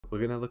we're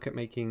going to look at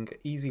making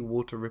easy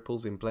water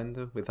ripples in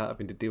Blender without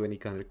having to do any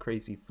kind of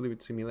crazy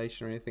fluid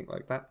simulation or anything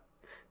like that.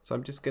 So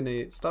I'm just going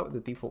to start with the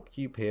default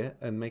cube here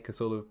and make a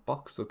sort of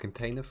box or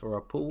container for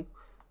our pool.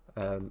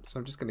 So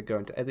I'm just going to go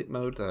into edit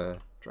mode,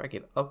 drag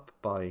it up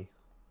by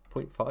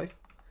 0.5,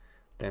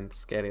 then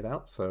scale it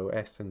out, so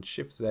S and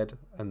Shift Z,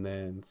 and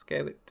then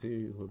scale it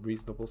to a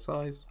reasonable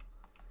size.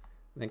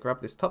 And then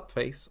grab this top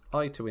face,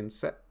 I to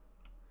inset,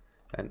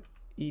 and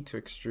E to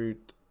extrude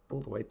all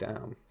the way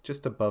down,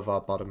 just above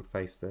our bottom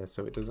face there,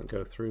 so it doesn't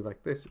go through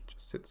like this, it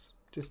just sits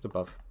just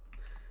above.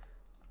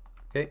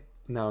 Okay,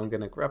 now I'm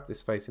going to grab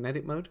this face in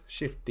edit mode,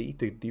 Shift D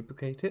to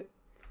duplicate it,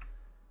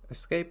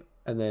 escape,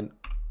 and then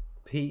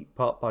P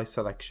part by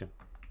selection.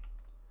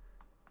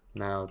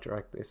 Now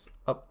drag this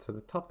up to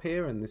the top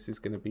here, and this is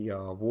going to be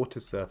our water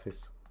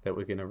surface that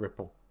we're going to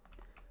ripple.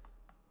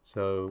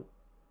 So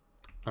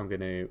I'm going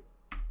to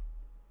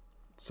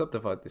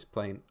subdivide this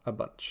plane a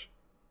bunch.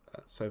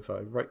 So if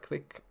I right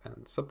click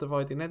and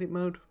subdivide in edit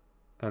mode,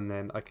 and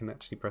then I can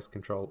actually press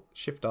Ctrl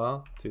Shift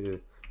R to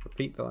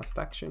repeat the last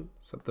action,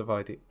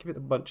 subdivide it, give it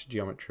a bunch of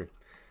geometry.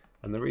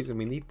 And the reason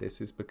we need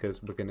this is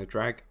because we're going to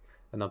drag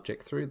an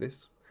object through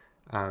this,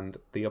 and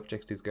the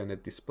object is going to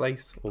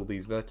displace all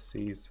these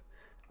vertices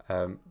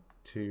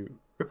to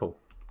ripple.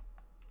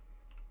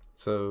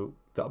 So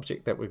the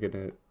object that we're going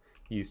to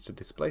use to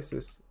displace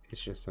this is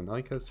just an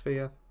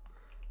icosphere.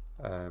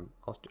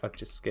 I've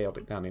just scaled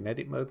it down in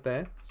edit mode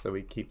there, so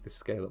we keep the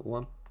scale at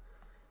 1.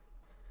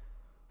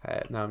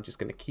 Now I'm just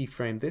going to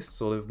keyframe this,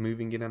 sort of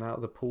moving in and out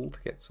of the pool to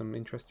get some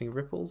interesting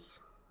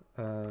ripples.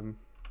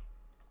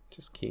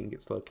 Just keying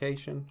its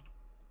location,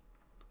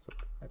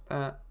 something like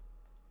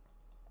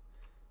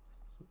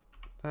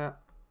that.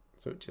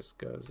 So it just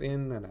goes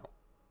in and out.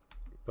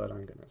 But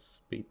I'm going to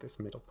speed this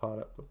middle part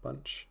up a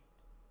bunch.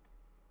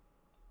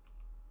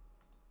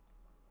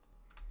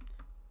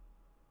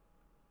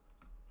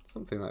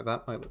 Something like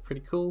that might look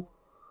pretty cool.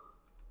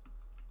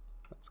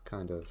 That's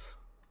kind of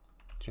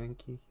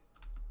janky.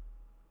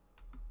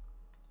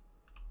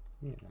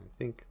 Yeah, I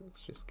think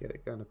let's just get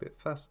it going a bit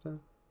faster.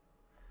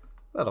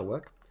 That'll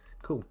work.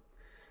 Cool.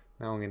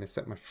 Now I'm going to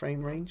set my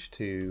frame range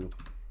to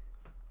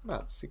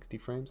about 60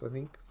 frames, I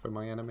think, for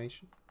my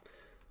animation.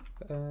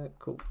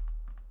 Cool.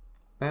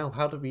 Now,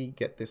 how do we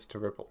get this to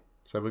ripple?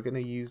 So we're going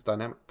to use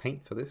dynamic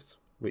paint for this,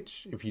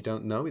 which, if you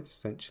don't know, it's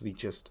essentially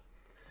just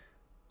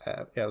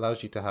it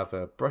allows you to have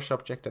a brush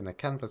object and a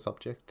canvas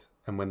object,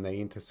 and when they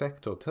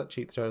intersect or touch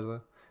each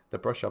other, the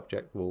brush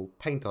object will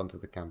paint onto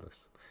the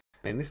canvas.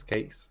 In this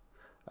case,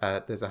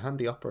 there's a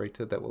handy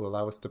operator that will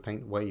allow us to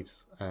paint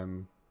waves at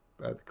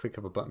the click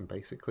of a button,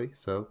 basically.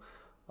 So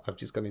I've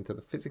just gone into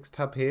the physics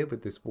tab here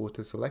with this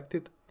water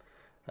selected,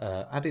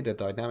 added a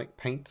dynamic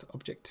paint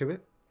object to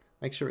it.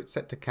 Make sure it's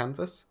set to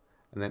canvas,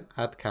 and then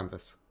add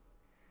canvas.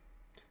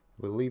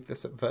 We'll leave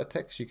this at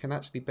vertex. You can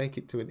actually bake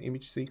it to an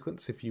image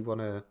sequence if you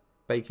want to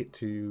bake it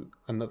to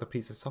another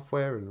piece of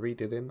software and read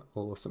it in,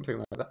 or something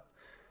like that.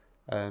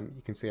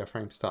 You can see our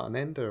frame start and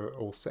end are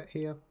all set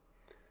here.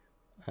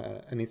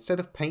 And instead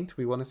of paint,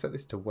 we want to set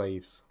this to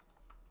waves.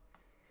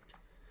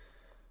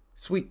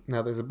 Sweet.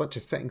 Now there's a bunch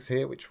of settings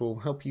here which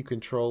will help you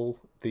control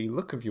the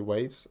look of your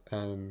waves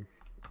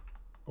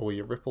or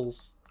your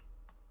ripples,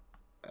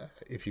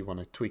 if you want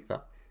to tweak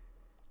that.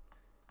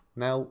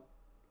 Now,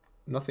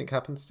 nothing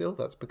happens still.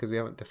 That's because we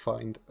haven't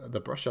defined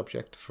the brush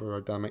object for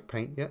our dynamic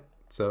paint yet.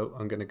 So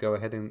I'm going to go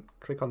ahead and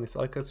click on this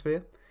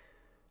icosphere,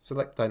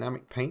 select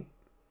dynamic paint,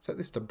 set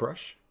this to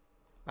brush,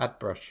 add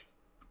brush.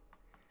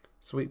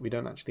 Sweet, we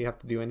don't actually have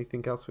to do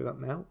anything else with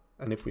that now.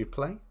 And if we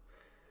play, we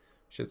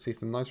should see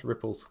some nice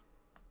ripples.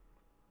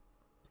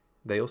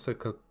 They also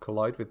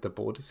collide with the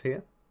borders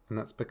here, and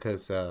that's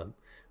because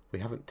we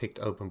haven't ticked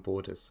open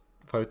borders.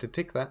 If I were to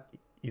tick that,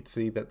 you'd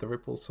see that the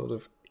ripples sort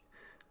of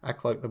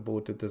act like the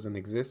border doesn't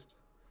exist,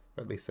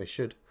 or at least they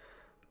should.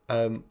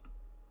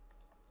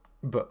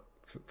 But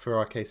for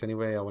our case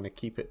anyway, I want to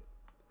keep it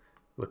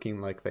looking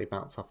like they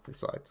bounce off the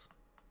sides.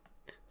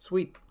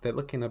 Sweet, they're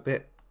looking a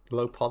bit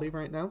low poly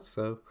right now,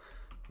 so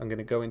I'm going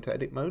to go into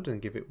edit mode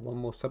and give it one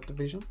more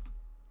subdivision.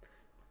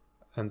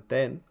 And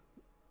then,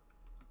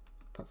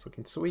 that's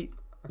looking sweet.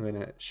 I'm going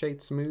to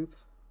shade smooth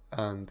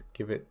and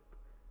hit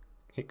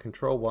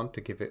Ctrl 1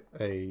 to give it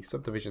a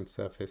subdivision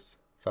surface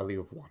value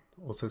of 1.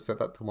 Also set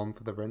that to 1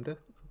 for the render,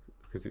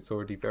 because it's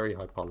already very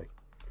high poly.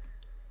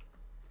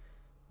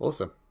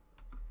 Awesome.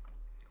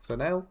 So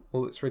now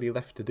all that's really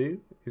left to do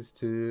is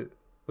to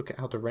look at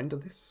how to render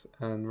this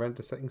and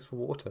render settings for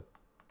water.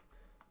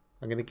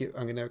 I'm going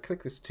to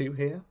click this 2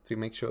 here to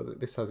make sure that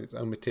this has its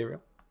own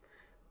material.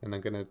 And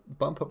I'm going to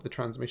bump up the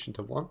transmission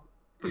to 1,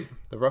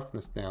 the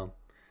roughness down,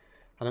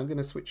 and I'm going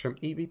to switch from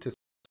Eevee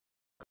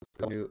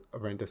to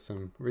render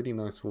some really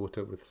nice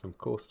water with some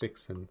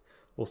caustics and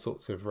all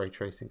sorts of ray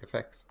tracing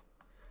effects.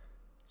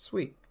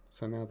 Sweet.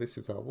 So now this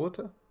is our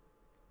water.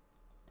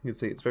 You can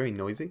see it's very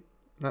noisy.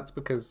 That's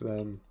because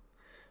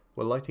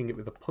we're lighting it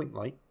with a point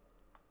light,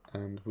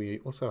 and we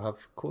also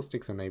have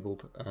caustics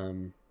enabled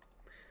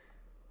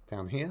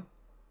down here.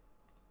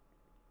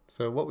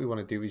 So what we want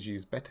to do is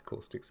use better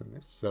caustics in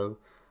this. So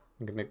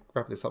I'm going to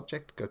grab this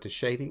object, go to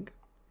shading,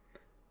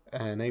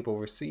 enable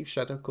receive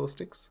shadow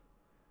caustics,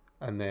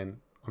 and then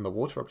on the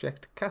water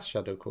object, cast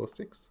shadow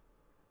caustics,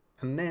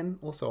 and then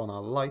also on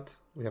our light,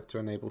 we have to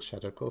enable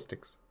shadow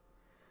caustics.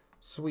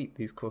 Sweet,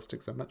 these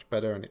caustics are much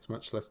better and it's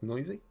much less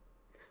noisy.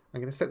 I'm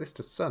going to set this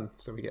to sun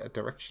so we get a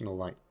directional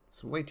light.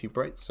 It's way too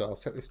bright, so I'll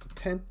set this to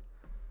 10.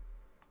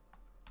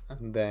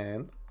 And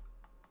then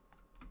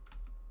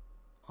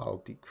I'll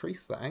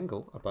decrease the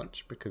angle a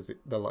bunch because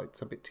the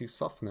light's a bit too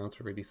soft now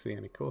to really see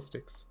any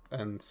caustics.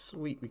 And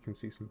sweet, we can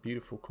see some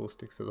beautiful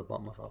caustics at the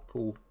bottom of our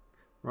pool,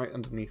 right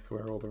underneath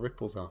where all the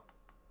ripples are.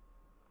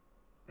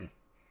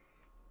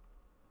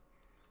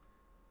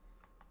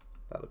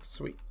 That looks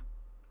sweet.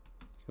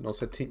 You can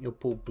also tint your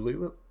pool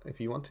blue if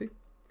you want to.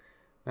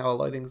 Now our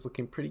lighting's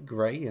looking pretty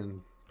grey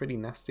and pretty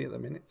nasty at the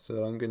minute,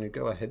 so I'm going to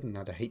go ahead and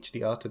add a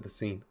HDR to the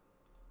scene.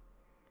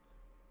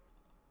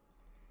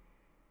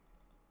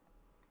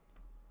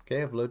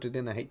 Okay, I've loaded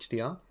in a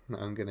HDR. Now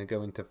I'm going to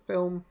go into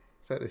film,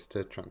 set this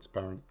to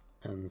transparent,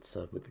 and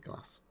serve with the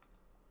glass.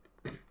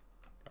 I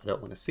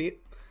don't want to see it.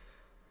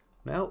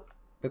 Now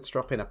let's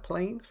drop in a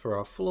plane for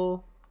our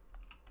floor.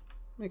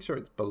 Make sure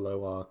it's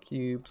below our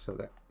cube so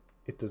that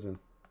it doesn't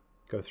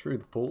go through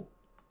the pool.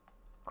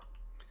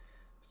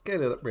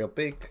 Scale it up real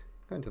big,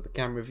 go into the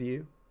camera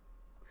view,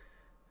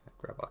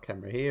 grab our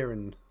camera here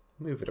and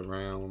move it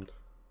around.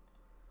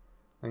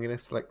 I'm going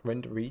to select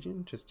render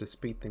region just to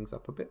speed things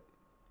up a bit.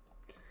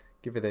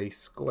 Give it a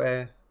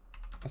square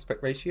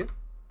aspect ratio,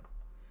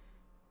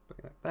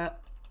 something like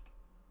that.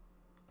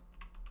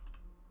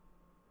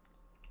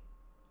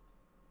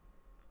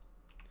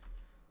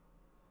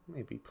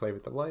 Maybe play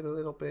with the light a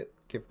little bit,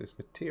 give this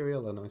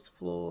material a nice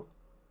floor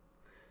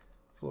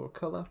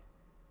color.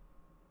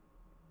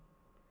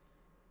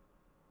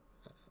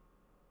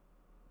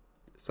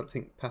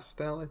 Something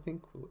pastel I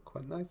think will look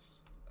quite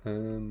nice.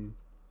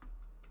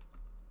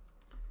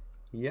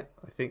 Yeah,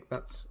 I think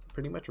that's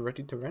pretty much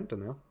ready to render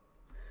now.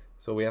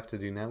 So all we have to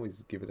do now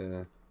is give it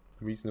a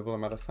reasonable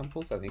amount of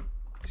samples. I think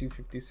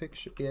 256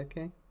 should be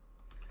okay.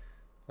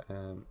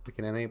 We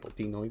can enable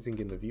denoising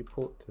in the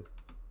viewport to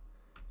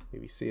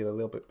maybe see it a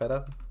little bit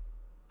better.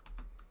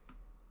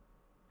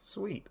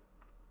 Sweet.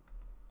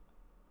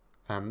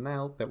 And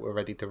now that we're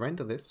ready to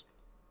render this,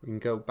 we can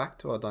go back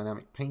to our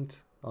dynamic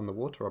paint on the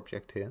water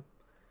object here.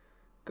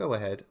 Go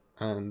ahead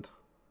and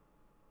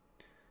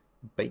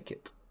bake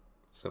it.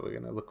 So we're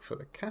going to look for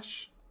the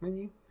cache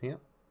menu here.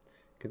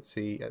 You can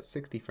see at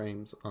 60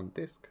 frames on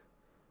disk.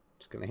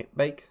 Just going to hit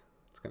bake.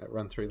 It's going to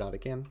run through that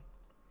again.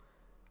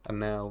 And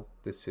now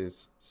this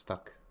is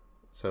stuck.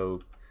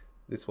 So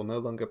this will no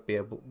longer be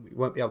able, we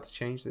won't be able to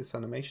change this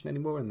animation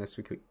anymore unless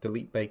we click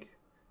delete bake,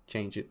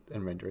 change it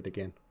and render it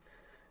again.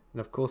 And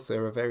of course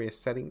there are various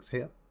settings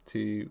here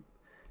to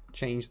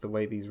change the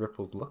way these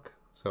ripples look.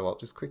 So I'll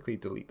just quickly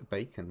delete the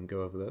bake and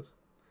go over those.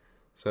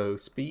 So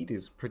speed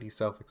is pretty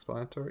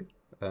self-explanatory.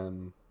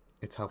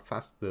 It's how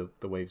fast the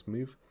waves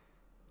move.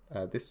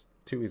 This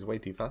 2 is way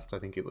too fast. I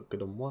think it looked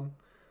good on 1.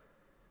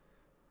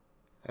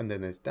 And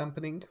then there's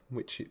dampening,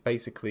 which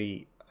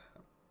basically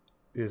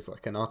is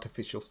like an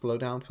artificial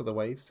slowdown for the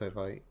waves. So if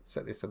I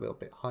set this a little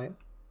bit higher,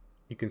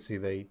 you can see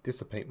they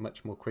dissipate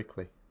much more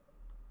quickly.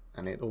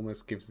 And it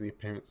almost gives the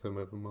appearance of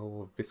a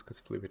more viscous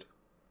fluid.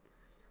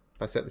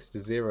 If I set this to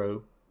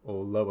 0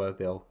 or lower,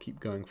 they'll keep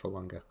going for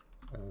longer.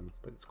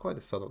 But it's quite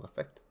a subtle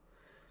effect.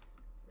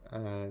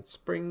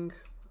 Spring,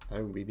 I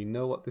don't really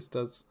know what this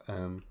does.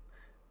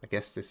 I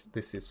guess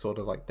this is sort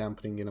of like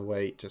dampening in a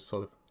way. It just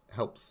sort of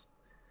helps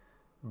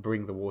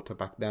bring the water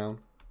back down.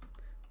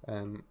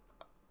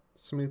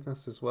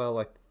 Smoothness as well,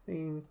 I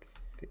think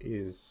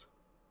is,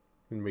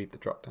 you can read the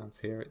drop downs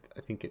here.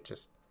 I think it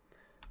just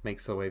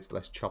makes the waves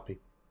less choppy.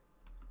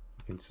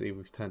 You can see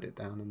we've turned it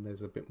down and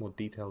there's a bit more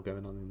detail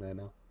going on in there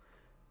now.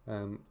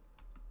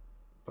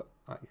 But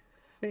I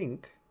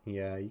think,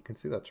 yeah, you can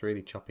see that's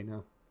really choppy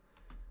now.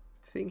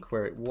 I think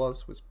where it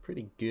was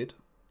pretty good,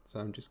 so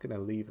I'm just going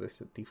to leave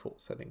this at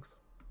default settings.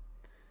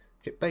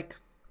 Hit bake,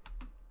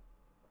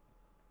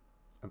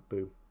 and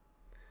boom.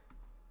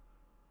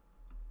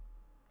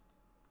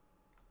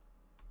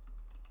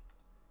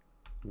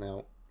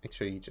 Now make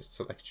sure you just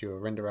select your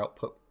render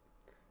output,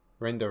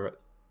 render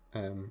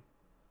a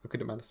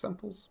good amount of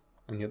samples,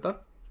 and you're done.